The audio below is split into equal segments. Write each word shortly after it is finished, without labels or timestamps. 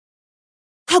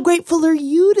How grateful are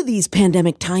you to these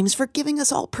pandemic times for giving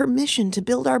us all permission to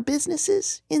build our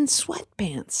businesses in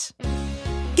sweatpants?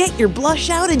 Get your blush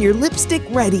out and your lipstick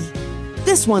ready.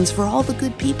 This one's for all the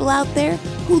good people out there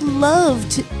who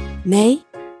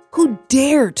who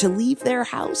dare to leave their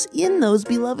house in those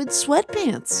beloved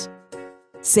sweatpants.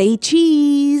 Say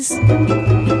cheese.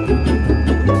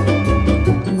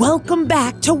 Welcome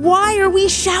back to Why Are We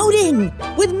Shouting?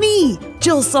 With me,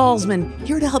 Jill Salzman,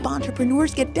 here to help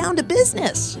entrepreneurs get down to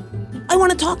business. I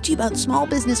want to talk to you about small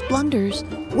business blunders,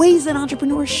 ways that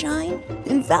entrepreneurs shine,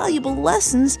 and valuable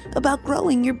lessons about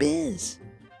growing your biz.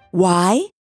 Why?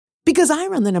 Because I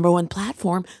run the #1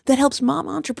 platform that helps mom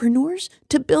entrepreneurs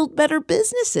to build better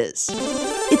businesses.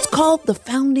 It's called The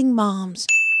Founding Moms,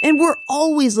 and we're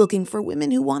always looking for women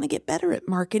who want to get better at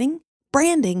marketing,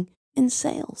 branding, and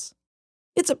sales.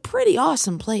 It's a pretty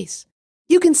awesome place.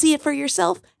 You can see it for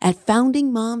yourself at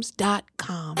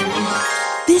foundingmoms.com.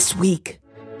 This week,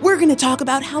 we're going to talk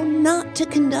about how not to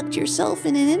conduct yourself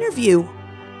in an interview,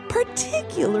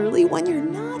 particularly when you're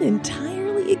not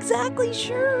entirely exactly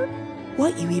sure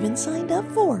what you even signed up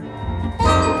for.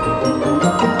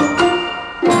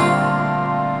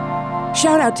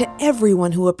 Shout out to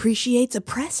everyone who appreciates a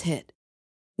press hit.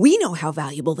 We know how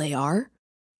valuable they are.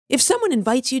 If someone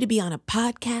invites you to be on a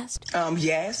podcast,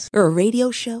 yes. Or a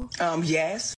radio show,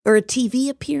 yes. Or a TV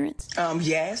appearance,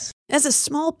 yes. As a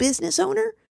small business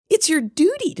owner, it's your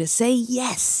duty to say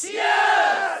yes.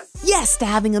 Yes! Yes to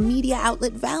having a media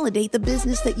outlet validate the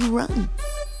business that you run.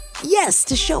 Yes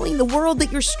to showing the world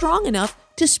that you're strong enough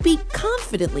to speak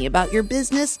confidently about your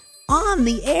business on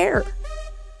the air.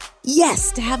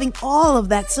 Yes to having all of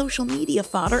that social media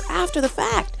fodder after the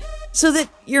fact, so that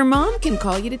your mom can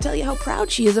call you to tell you how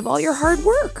proud she is of all your hard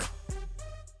work.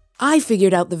 I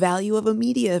figured out the value of a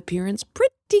media appearance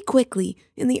pretty quickly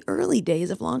in the early days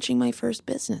of launching my first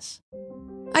business.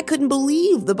 I couldn't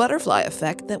believe the butterfly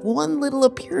effect that one little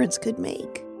appearance could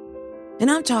make.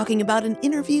 And I'm talking about an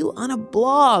interview on a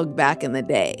blog back in the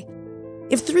day.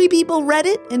 If 3 people read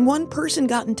it and 1 person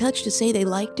got in touch to say they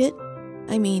liked it,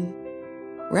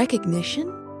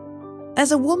 recognition?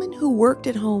 As a woman who worked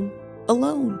at home,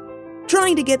 alone,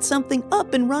 trying to get something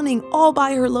up and running all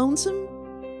by her lonesome,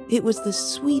 it was the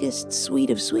sweetest sweet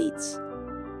of sweets.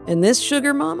 And this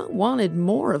sugar mama wanted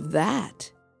more of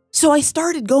that. So I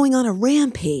started going on a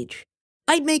rampage.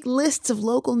 I'd make lists of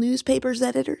local newspapers'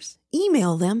 editors,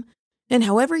 email them, and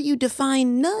however you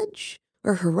define nudge,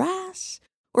 or harass,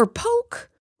 or poke,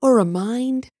 or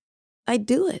remind, I'd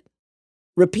do it.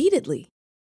 Repeatedly.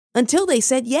 Until they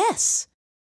said yes.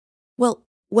 Well,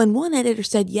 when one editor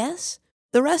said yes,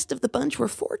 the rest of the bunch were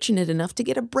fortunate enough to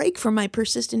get a break from my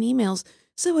persistent emails,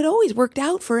 so it always worked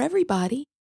out for everybody.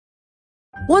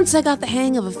 Once I got the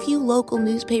hang of a few local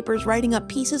newspapers writing up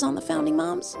pieces on the Founding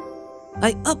Moms,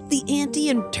 I upped the ante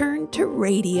and turned to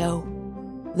radio.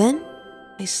 Then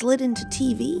I slid into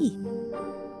TV.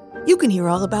 You can hear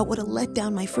all about what a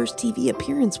letdown my first TV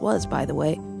appearance was, by the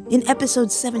way, in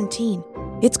episode 17.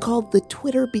 It's called The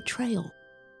Twitter Betrayal.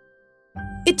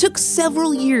 It took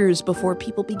several years before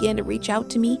people began to reach out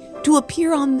to me to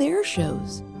appear on their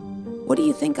shows. What do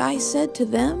you think I said to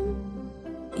them?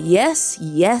 Yes,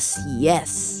 yes,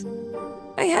 yes.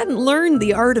 I hadn't learned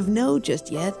the art of no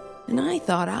just yet, and I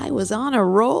thought I was on a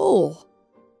roll.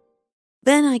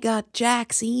 Then I got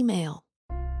Jack's email.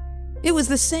 It was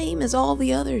the same as all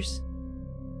the others.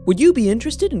 Would you be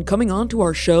interested in coming on to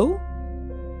our show?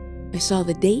 I saw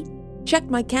the date, checked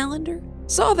my calendar,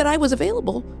 saw that I was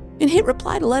available, and hit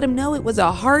reply to let him know it was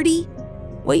a hearty,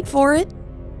 wait for it,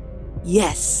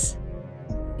 yes.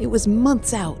 It was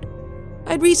months out.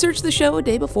 I'd researched the show a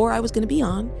day before I was going to be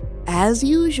on, as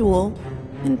usual,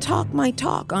 and talk my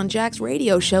talk on Jack's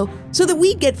radio show so that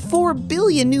we'd get 4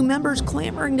 billion new members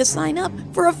clamoring to sign up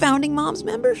for a Founding Moms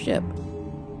membership.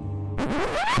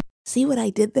 See what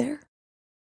I did there?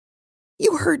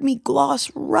 You heard me gloss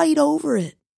right over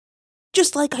it,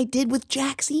 just like I did with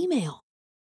Jack's email.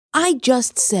 I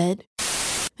just said,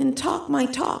 and talk my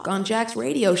talk on Jack's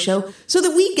radio show so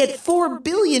that we get 4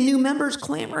 billion new members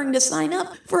clamoring to sign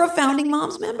up for a Founding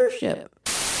Moms membership.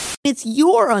 It's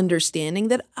your understanding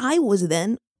that I was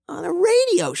then on a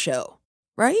radio show,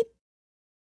 right?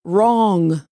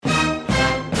 Wrong.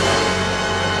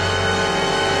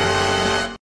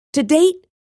 To date,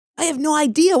 I have no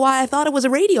idea why I thought it was a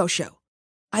radio show.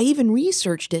 I even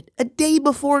researched it a day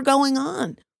before going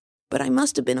on, but I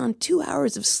must have been on 2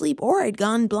 hours of sleep or I'd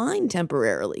gone blind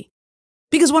temporarily.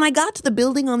 Because when I got to the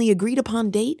building on the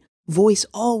agreed-upon date, voice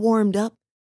all warmed up,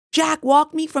 Jack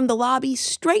walked me from the lobby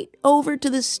straight over to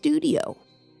the studio.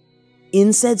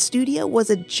 In said studio was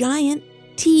a giant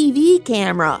TV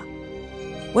camera.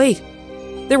 Wait,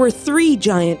 There were 3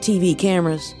 giant TV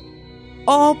cameras,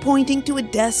 all pointing to a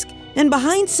desk, and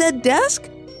behind said desk,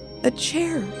 a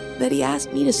chair that he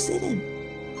asked me to sit in.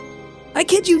 I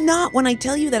kid you not when I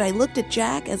tell you that I looked at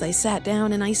Jack as I sat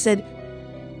down and I said,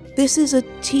 "This is a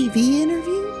TV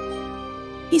interview?"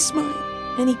 He smiled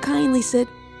and he kindly said,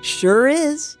 "Sure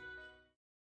is."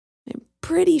 I'm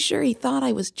pretty sure he thought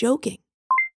I was joking.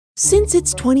 Since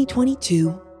it's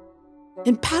 2022,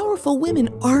 and powerful women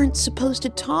aren't supposed to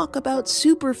talk about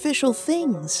superficial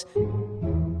things,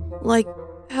 like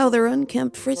how their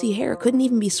unkempt frizzy hair couldn't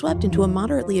even be swept into a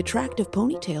moderately attractive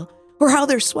ponytail, or how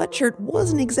their sweatshirt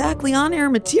wasn't exactly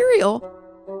on-air material,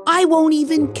 I won't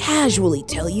even casually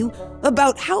tell you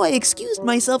about how I excused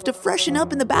myself to freshen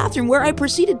up in the bathroom, where I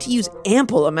proceeded to use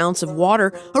ample amounts of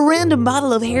water, a random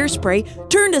bottle of hairspray,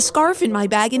 turned a scarf in my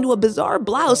bag into a bizarre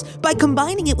blouse by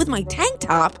combining it with my tank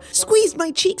top, squeezed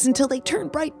my cheeks until they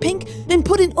turned bright pink, and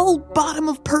put an old bottom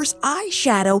of purse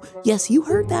eyeshadow, yes, you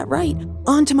heard that right,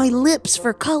 onto my lips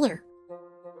for color.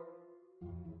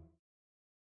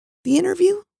 The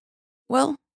interview?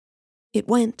 Well, it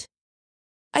went.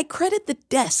 I credit the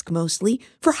desk mostly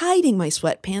for hiding my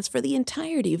sweatpants for the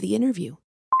entirety of the interview.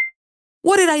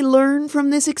 What did I learn from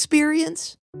this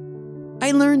experience?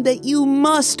 I learned that you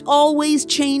must always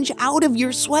change out of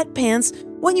your sweatpants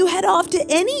when you head off to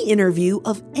any interview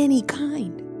of any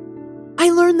kind. I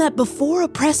learned that before a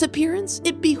press appearance,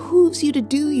 it behooves you to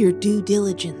do your due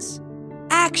diligence.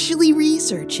 Actually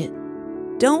research it.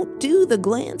 Don't do the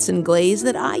glance and glaze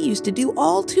that I used to do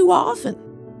all too often.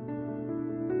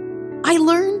 I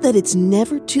learned that it's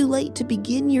never too late to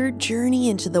begin your journey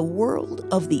into the world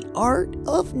of the art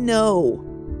of no.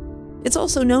 It's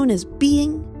also known as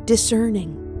being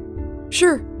discerning.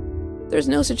 Sure, there's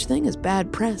no such thing as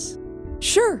bad press.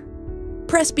 Sure,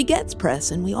 press begets press,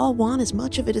 and we all want as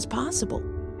much of it as possible.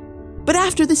 But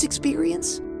after this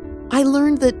experience, I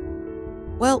learned that,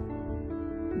 well,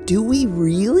 do we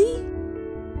really?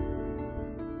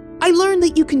 I learned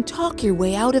that you can talk your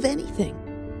way out of anything.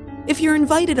 If you're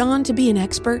invited on to be an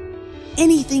expert,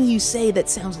 anything you say that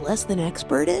sounds less than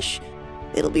expertish,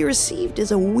 it'll be received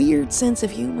as a weird sense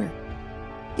of humor.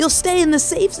 You'll stay in the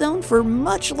safe zone for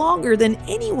much longer than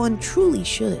anyone truly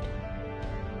should.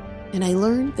 And I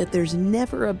learned that there's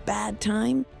never a bad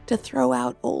time to throw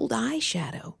out old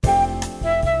eyeshadow.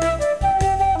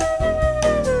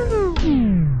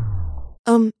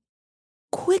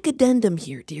 Quick addendum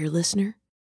here, dear listener.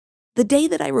 The day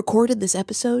that I recorded this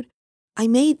episode, I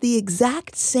made the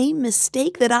exact same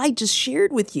mistake that I just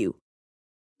shared with you.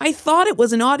 I thought it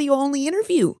was an audio-only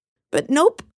interview, but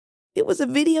nope. It was a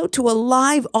video to a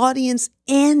live audience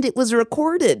and it was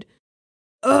recorded.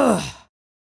 Ugh.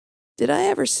 Did I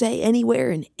ever say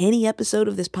anywhere in any episode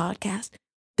of this podcast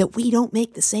that we don't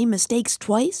make the same mistakes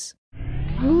twice?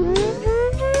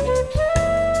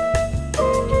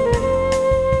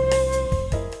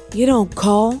 You don't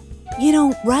call, you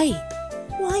don't write.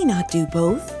 Why not do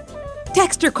both?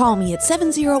 Text or call me at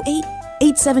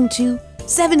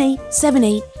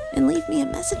 708-872-7878 and leave me a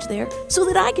message there so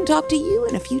that I can talk to you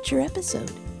in a future episode.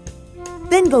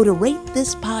 Then go to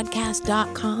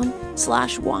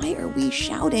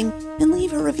ratethispodcast.com/whyareweshouting and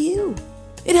leave a review.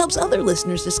 It helps other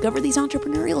listeners discover these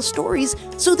entrepreneurial stories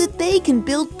so that they can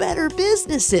build better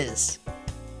businesses.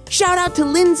 Shout out to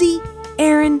Lindsay,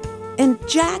 Aaron, and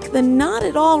Jack, the Not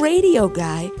At All radio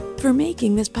guy, for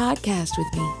making this podcast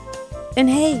with me. And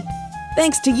hey,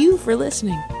 thanks to you for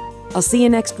listening. I'll see you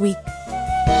next week.